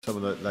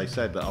Some of they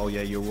said that, oh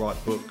yeah, you'll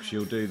write books,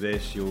 you'll do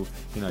this, you'll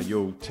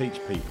teach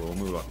people,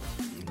 and we were like,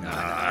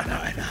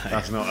 no,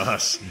 that's not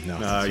us.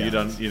 No, you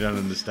don't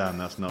understand.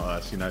 That's not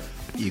us.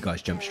 You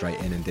guys jumped straight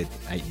in and did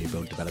 8 new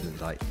build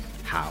developments. Like,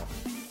 how?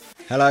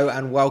 Hello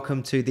and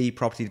welcome to the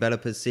Property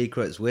Developers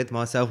Secrets with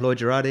myself, Lloyd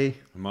Girardi,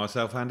 and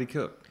myself, Andy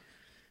Cook.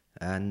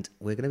 And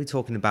we're going to be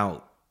talking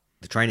about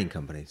the training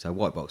company. So,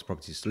 White Box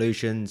Property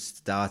Solutions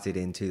started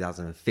in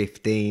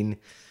 2015.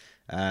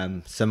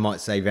 Some might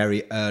say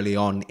very early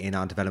on in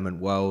our development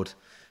world,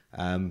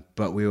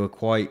 but we were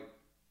quite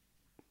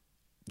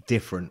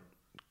different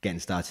getting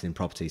started in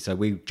property. So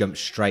we jumped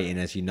straight in,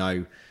 as you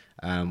know,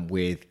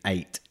 with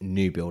 8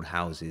 new build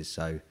houses.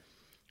 So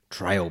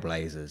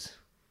trailblazers,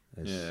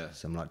 as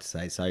some like to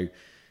say. So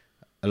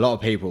a lot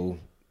of people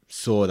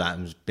saw that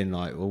and been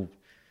like, well,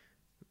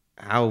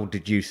 how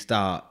did you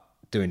start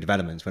doing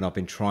developments when I've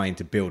been trying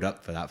to build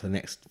up for that for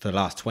the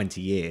last 20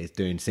 years,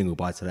 doing single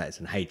buy-to-lets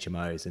and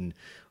HMOs, and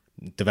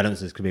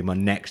developments could be my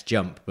next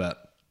jump,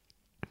 but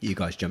you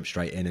guys jumped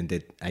straight in and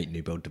did 8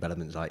 new build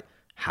developments. Like,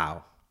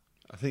 how?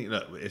 I think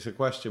that it's a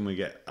question we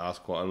get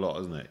asked quite a lot,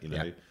 isn't it?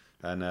 Yeah.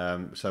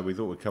 And so we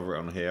thought we'd cover it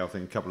on here. I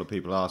think a couple of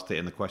people asked it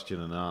in the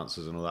question and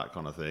answers and all that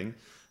kind of thing.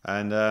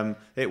 And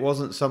it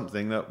wasn't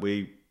something that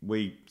we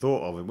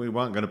thought of. We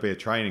weren't going to be a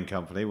training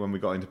company when we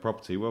got into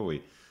property, were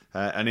we?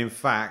 And in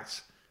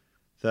fact,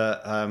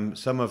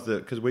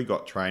 because we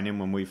got training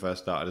when we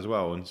first started as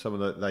well, and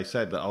they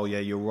said that, oh yeah,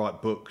 you'll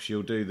write books,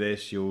 you'll do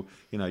this, you'll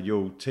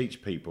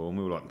teach people, and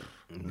we were like,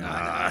 no,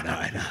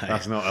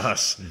 that's not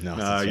us.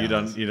 No, you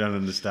don't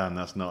understand.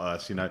 That's not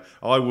us.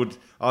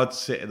 I'd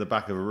sit at the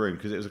back of a room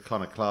because it was a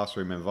kind of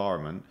classroom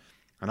environment,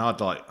 and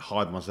I'd like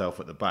hide myself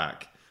at the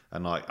back,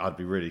 and like I'd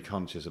be really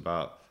conscious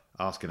about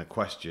asking a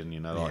question,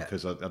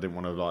 because I didn't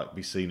want to like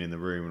be seen in the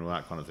room and all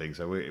that kind of thing.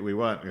 So we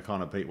weren't the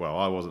kind of people. Well,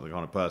 I wasn't the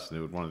kind of person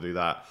who would want to do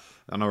that.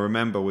 And I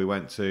remember we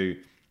went to,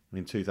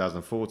 in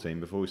 2014,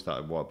 before we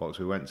started White Box,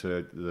 we went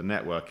to the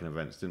networking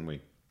events, didn't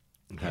we?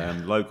 Yeah.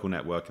 Local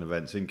networking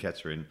events in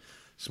Kettering,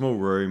 small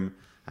room,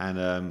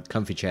 and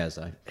comfy chairs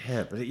though.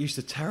 Yeah, but it used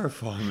to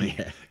terrify me.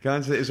 It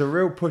was a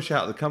real push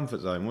out of the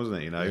comfort zone,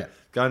 wasn't it?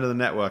 Going to the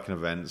networking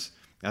events.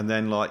 And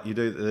then, like used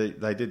to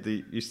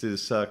do the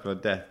circle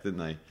of death, didn't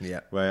they?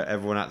 Yeah. Where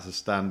everyone had to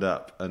stand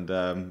up, and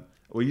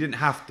you didn't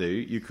have to.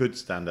 You could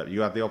stand up.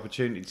 You had the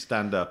opportunity to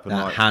stand up. And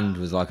that hand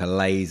was like a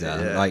laser.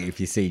 Yeah. Like if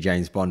you see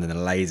James Bond and a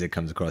laser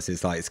comes across,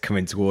 it's like it's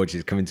coming towards you.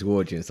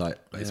 It's like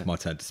it's my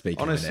turn to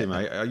speak. Honestly,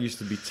 mate, I used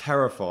to be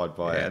terrified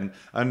by it,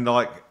 and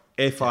like.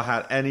 If I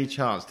had any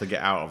chance to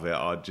get out of it,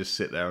 I'd just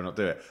sit there and not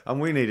do it.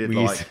 And we needed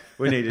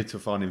to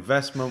find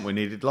investment. We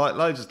needed like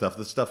loads of stuff,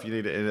 the stuff you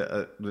need in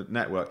a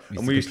network.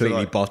 And we used to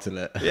completely bottle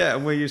it. Yeah,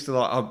 and we used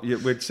to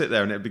we'd sit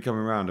there and it'd be coming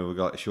around and we'd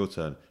go, it's your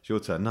turn.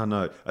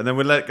 No. And then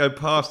we'd let it go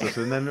past us.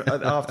 And then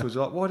afterwards,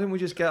 like, why didn't we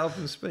just get up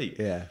and speak?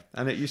 Yeah.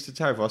 And it used to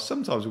terrify us.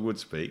 Sometimes we would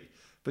speak.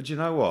 But you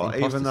know what?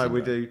 Even though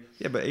we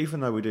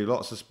do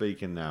lots of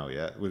speaking now,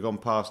 we've gone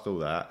past all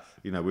that.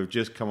 We've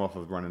just come off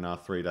of running our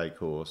 3-day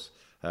course.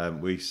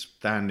 We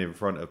stand in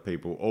front of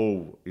people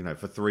all,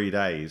 for 3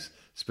 days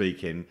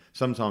speaking,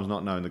 sometimes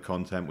not knowing the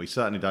content. We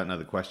certainly don't know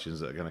the questions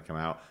that are going to come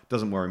out.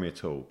 Doesn't worry me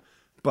at all.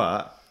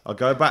 But I'll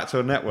go back to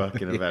a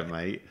networking event,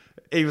 mate.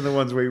 Even the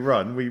ones we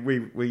run, we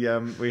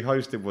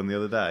hosted one the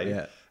other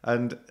day,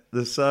 and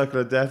the circle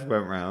of death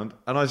went round,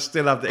 and I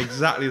still have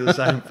exactly the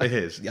same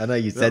fears. I know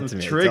you said to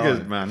me,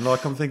 triggered, man.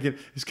 Like I'm thinking,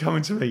 it's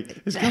coming to me.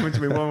 What am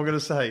I going to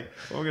say?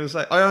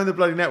 I own the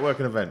bloody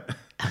networking event.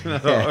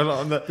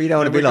 But you don't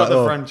want to be like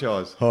the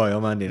franchise. Hi,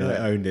 I'm Andy and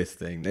I own this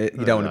thing. You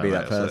don't want to be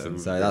that person.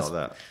 So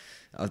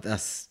I think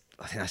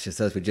that's just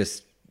us.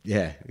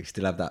 We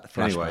still have that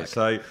flashback.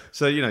 Anyway,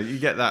 so you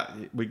get that.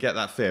 We get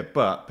that fear,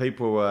 but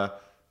people were,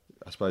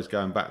 I suppose,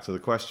 going back to the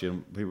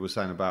question, people were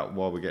saying about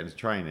why we're getting into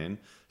training.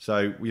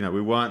 So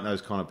we weren't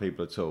those kind of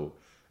people at all.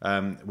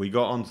 We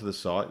got onto the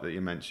site that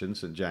you mentioned,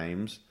 St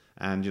James.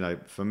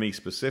 And, for me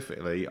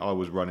specifically, I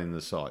was running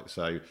the site.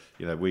 So,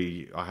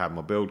 I had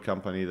my build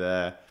company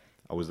there.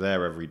 I was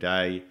there every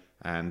day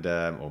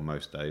or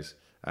most days.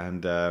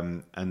 And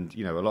a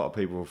lot of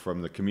people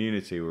from the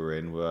community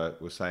were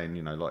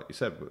saying, like you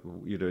said,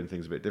 you're doing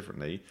things a bit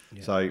differently.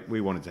 Yeah. So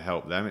we wanted to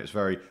help them.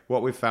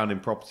 What we've found in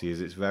property is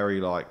it's very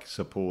like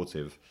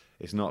supportive.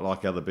 It's not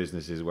like other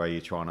businesses where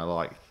you're trying to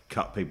like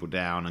cut people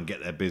down and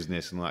get their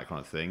business and all that kind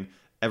of thing.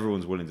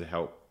 Everyone's willing to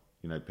help,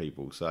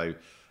 people. So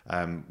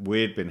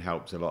we'd been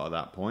helped a lot at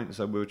that point,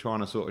 so we were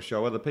trying to sort of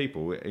show other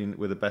people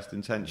with the best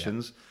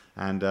intentions,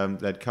 and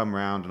they'd come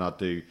round and I'd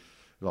do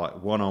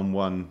like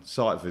one-on-one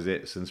site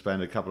visits and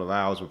spend a couple of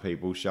hours with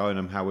people, showing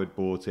them how we'd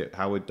bought it,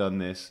 how we'd done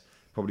this,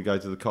 probably go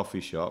to the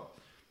coffee shop,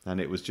 and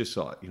it was just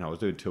like, I was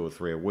doing 2 or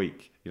 3 a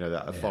week,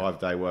 that a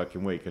 5-day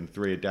working week, and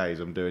 3 days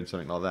I'm doing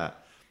something like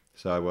that.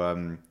 So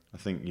I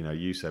think,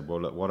 you said, well,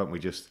 look, why don't we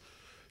just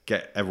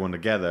get everyone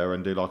together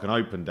and do like an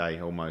open day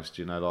almost,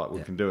 like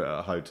we can do it at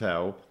a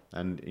hotel,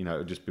 and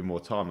it'd just be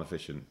more time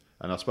efficient.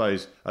 And I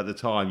suppose at the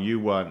time you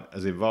weren't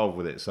as involved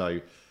with it,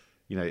 so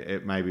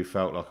it maybe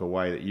felt like a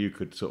way that you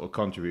could sort of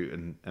contribute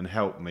and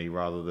help me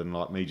rather than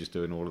like me just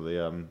doing all of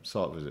the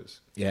site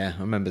visits. Yeah,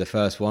 I remember the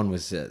first one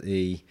was at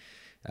the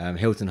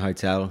Hilton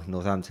Hotel,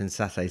 Northampton,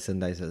 Saturday,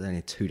 Sunday. So it was only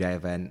a 2-day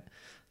event.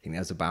 I think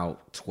there was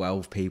about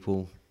 12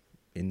 people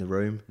in the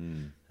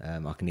room.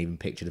 I can even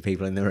picture the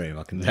people in the room.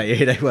 I can tell you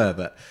who they were.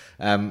 But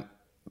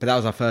that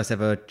was our first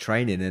ever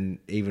training. And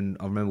even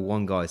I remember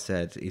one guy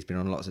said he's been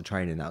on lots of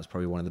training. That was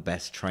probably one of the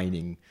best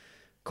training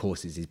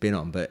courses he's been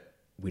on. But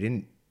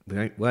we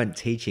weren't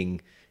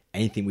teaching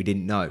anything we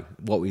didn't know.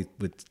 What we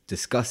were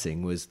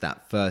discussing was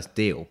that first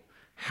deal,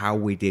 how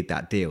we did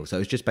that deal. So it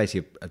was just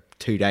basically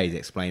 2 days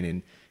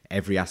explaining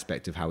every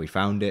aspect of how we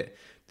found it,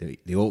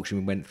 the auction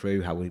we went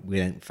through, how we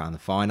then found the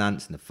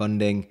finance and the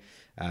funding,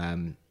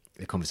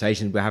 the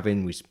conversations we're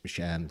having. We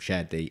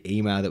shared the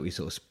email that we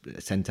sort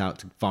of sent out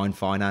to find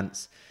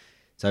finance.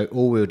 So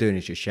all we were doing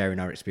is just sharing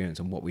our experience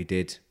on what we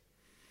did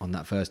on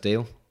that first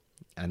deal.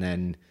 And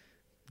then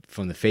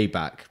from the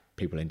feedback,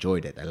 people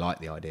enjoyed it. They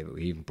liked the idea. But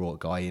we even brought a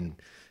guy in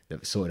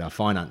that sorted our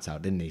finance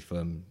out, didn't he,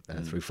 from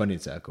through Funding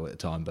Circle at the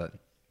time. But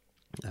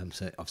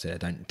so obviously I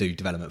don't do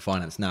development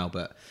finance now,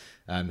 but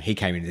he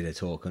came in and did a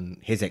talk on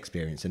his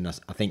experience. And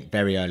I think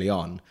very early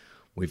on,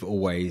 we've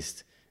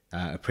always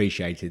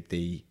appreciated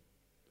the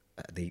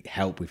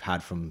help we've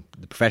had from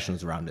the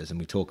professionals around us. And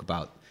we talk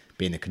about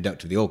being the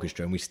conductor of the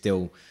orchestra, and we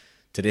still,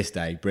 to this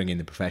day, bring in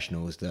the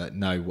professionals that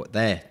know what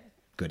they're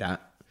good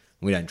at.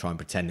 We don't try and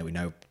pretend that we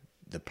know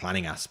the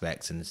planning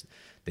aspects and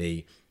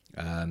the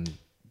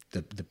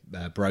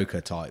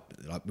broker type.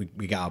 Like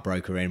we get our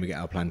broker in, we get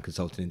our plan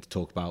consultant in to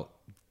talk about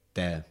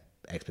their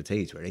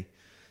expertise, really.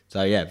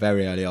 So yeah,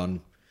 very early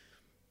on,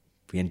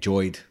 we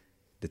enjoyed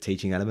the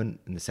teaching element,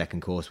 and the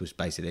second course was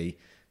basically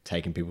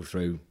taking people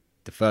through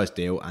the first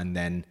deal and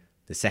then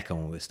the second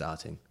one we're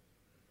starting.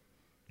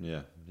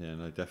 Yeah,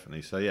 no,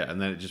 definitely. So yeah, and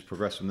then it just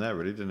progressed from there,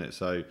 really, didn't it?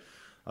 So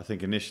I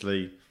think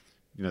initially,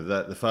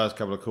 the first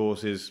couple of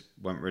courses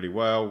went really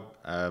well.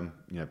 More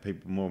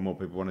and more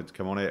people wanted to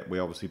come on it. We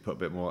obviously put a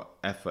bit more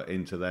effort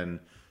into then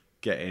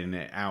getting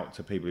it out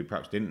to people who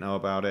perhaps didn't know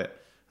about it.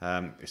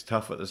 It's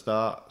tough at the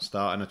start.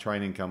 Starting a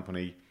training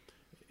company,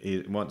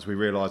 once we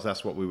realised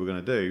that's what we were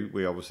going to do,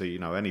 we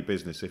obviously, any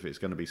business, if it's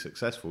going to be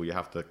successful, you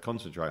have to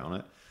concentrate on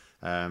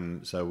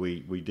it. So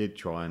we did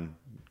try and,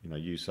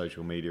 use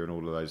social media and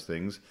all of those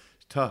things.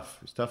 It's tough.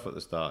 It's tough at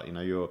the start.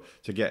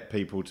 To get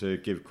people to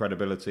give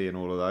credibility and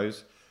all of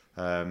those.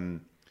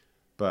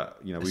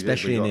 But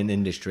especially in an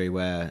industry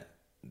where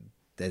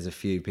there's a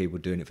few people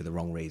doing it for the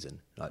wrong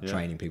reason, like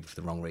training people for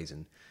the wrong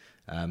reason.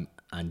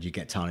 And you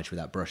get tarnished with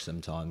that brush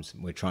sometimes.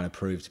 We're trying to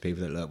prove to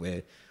people that, look,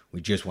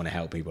 we just want to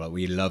help people. Like,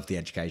 we love the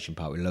education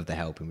part, we love the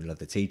helping, we love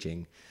the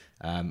teaching.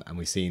 And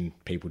we've seen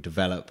people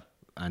develop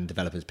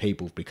as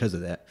people because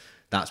of that.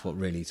 That's what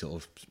really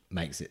sort of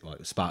makes it,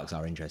 like, sparks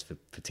our interest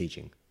for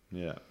teaching.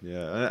 Yeah.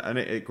 And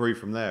it grew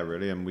from there,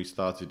 really. And we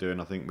started doing,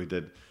 I think we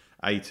did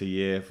 8 a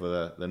year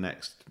for the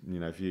next,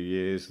 few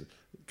years.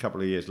 A couple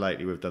of years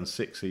later, we've done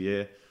 6 a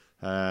year.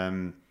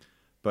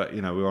 But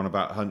we're on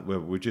about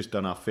we've just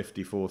done our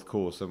 54th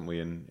course, haven't we?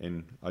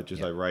 In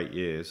just over 8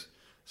 years.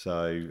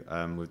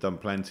 So we've done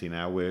plenty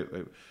now.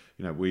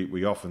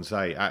 We often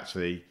say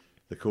actually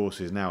the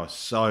courses now are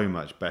so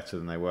much better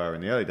than they were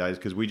in the early days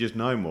because we just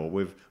know more.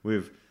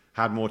 We've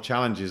had more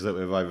challenges that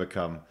we've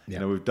overcome.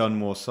 Yeah. We've done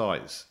more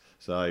sites.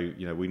 So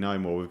we know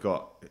more. We've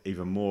got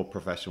even more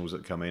professionals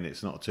that come in.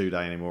 It's not a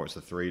 2-day anymore; it's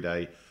a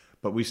 3-day.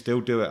 But we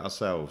still do it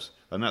ourselves,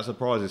 and that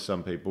surprises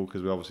some people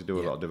because we obviously do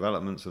a lot of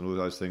developments and all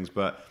those things.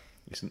 But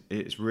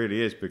it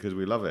really is because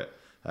we love it.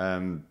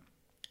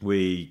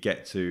 We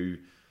get to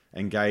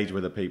engage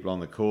with the people on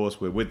the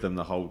course. We're with them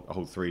the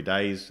whole 3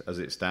 days as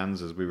it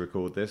stands as we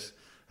record this.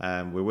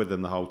 We're with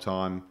them the whole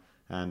time,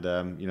 and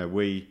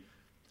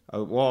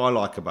what I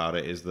like about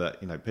it is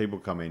that people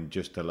come in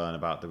just to learn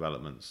about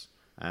developments,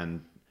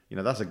 and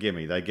that's a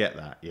gimme. They get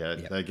that.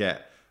 They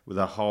get with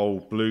a whole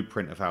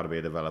blueprint of how to be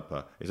a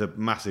developer. It's a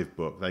massive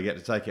book. They get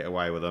to take it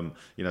away with them.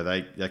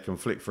 They can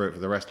flick through it for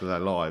the rest of their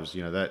lives.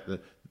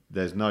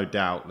 There's no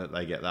doubt that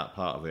they get that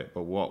part of it.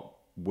 But what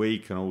we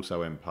can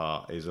also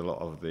impart is a lot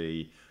of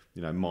the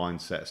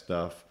mindset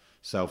stuff,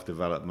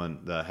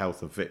 self-development, the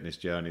health and fitness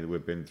journey that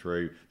we've been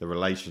through, the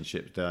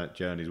relationship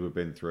journeys we've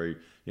been through.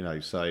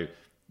 So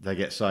they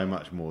get so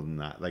much more than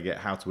that. They get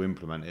how to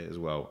implement it as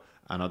well.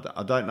 And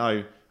I don't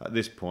know at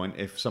this point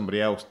if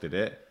somebody else did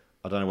it.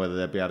 I don't know whether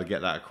they'd be able to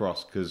get that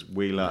across because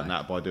we learned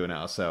that by doing it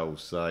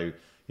ourselves. So,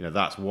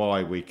 that's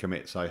why we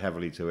commit so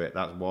heavily to it.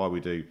 That's why we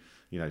do,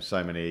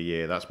 so many a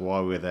year. That's why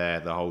we're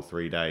there the whole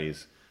 3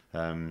 days,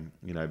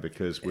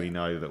 because we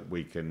know that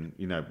we can,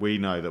 we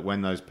know that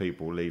when those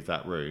people leave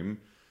that room,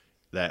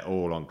 they're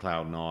all on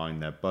cloud 9,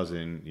 they're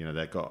buzzing,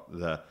 they've got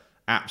the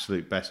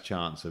absolute best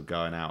chance of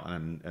going out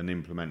and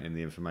implementing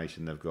the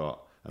information they've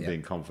got and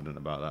being confident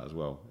about that as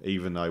well.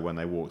 Even though when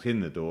they walked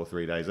in the door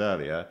 3 days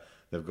earlier,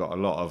 they've got a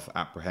lot of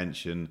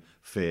apprehension,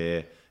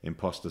 fear,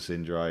 imposter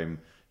syndrome,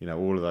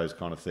 all of those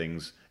kind of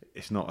things.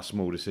 It's not a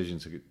small decision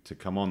to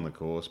come on the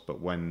course, but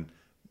when,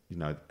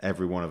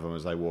 every one of them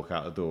as they walk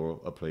out the door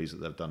are pleased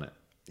that they've done it.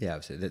 Yeah,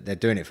 absolutely. They're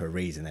doing it for a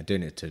reason. They're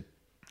doing it to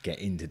get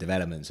into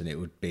developments, and it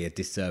would be a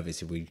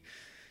disservice if we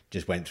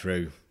just went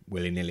through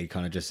willy-nilly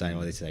kind of just saying,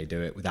 well, this is how you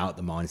do it, without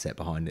the mindset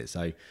behind it.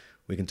 So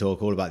we can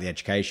talk all about the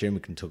education, we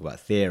can talk about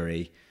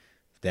theory.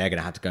 They're going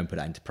to have to go and put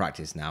that into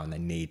practice now, and they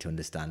need to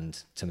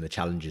understand some of the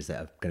challenges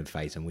that are going to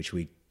face, and which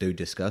we do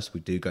discuss. We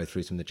do go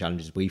through some of the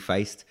challenges we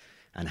faced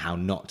and how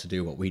not to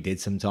do what we did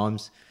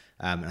sometimes.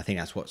 And I think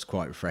that's what's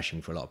quite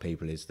refreshing for a lot of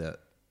people, is that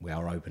we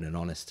are open and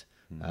honest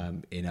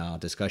in our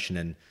discussion.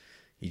 And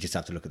you just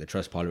have to look at the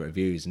Trustpilot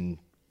reviews, and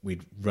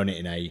we'd run it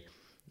in a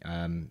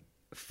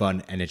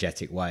fun,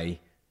 energetic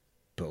way,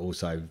 but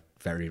also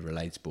very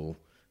relatable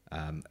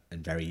and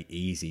very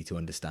easy to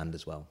understand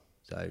as well.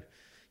 So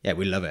yeah,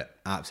 we love it.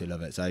 Absolutely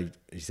love it. So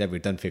as you said,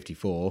 we've done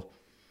 54.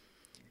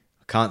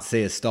 I can't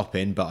see us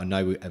stopping, but I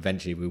know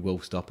eventually we will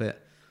stop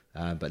it.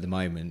 But at the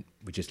moment,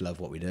 we just love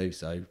what we do.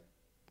 So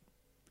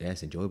yeah,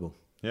 it's enjoyable.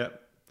 Yeah.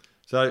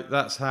 So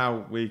that's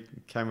how we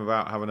came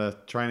about having a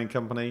training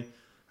company.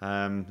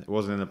 It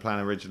wasn't in the plan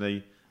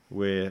originally.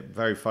 We're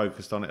very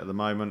focused on it at the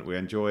moment. We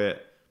enjoy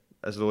it.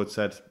 As Lloyd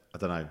said, I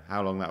don't know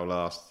how long that will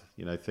last.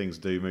 You know, things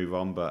do move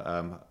on,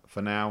 but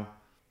for now,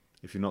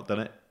 if you've not done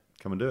it,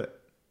 come and do it.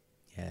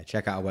 Yeah,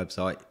 check out our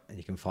website and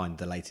you can find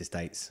the latest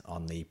dates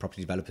on the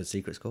Property Developer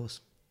Secrets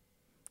course.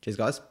 Cheers,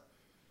 guys.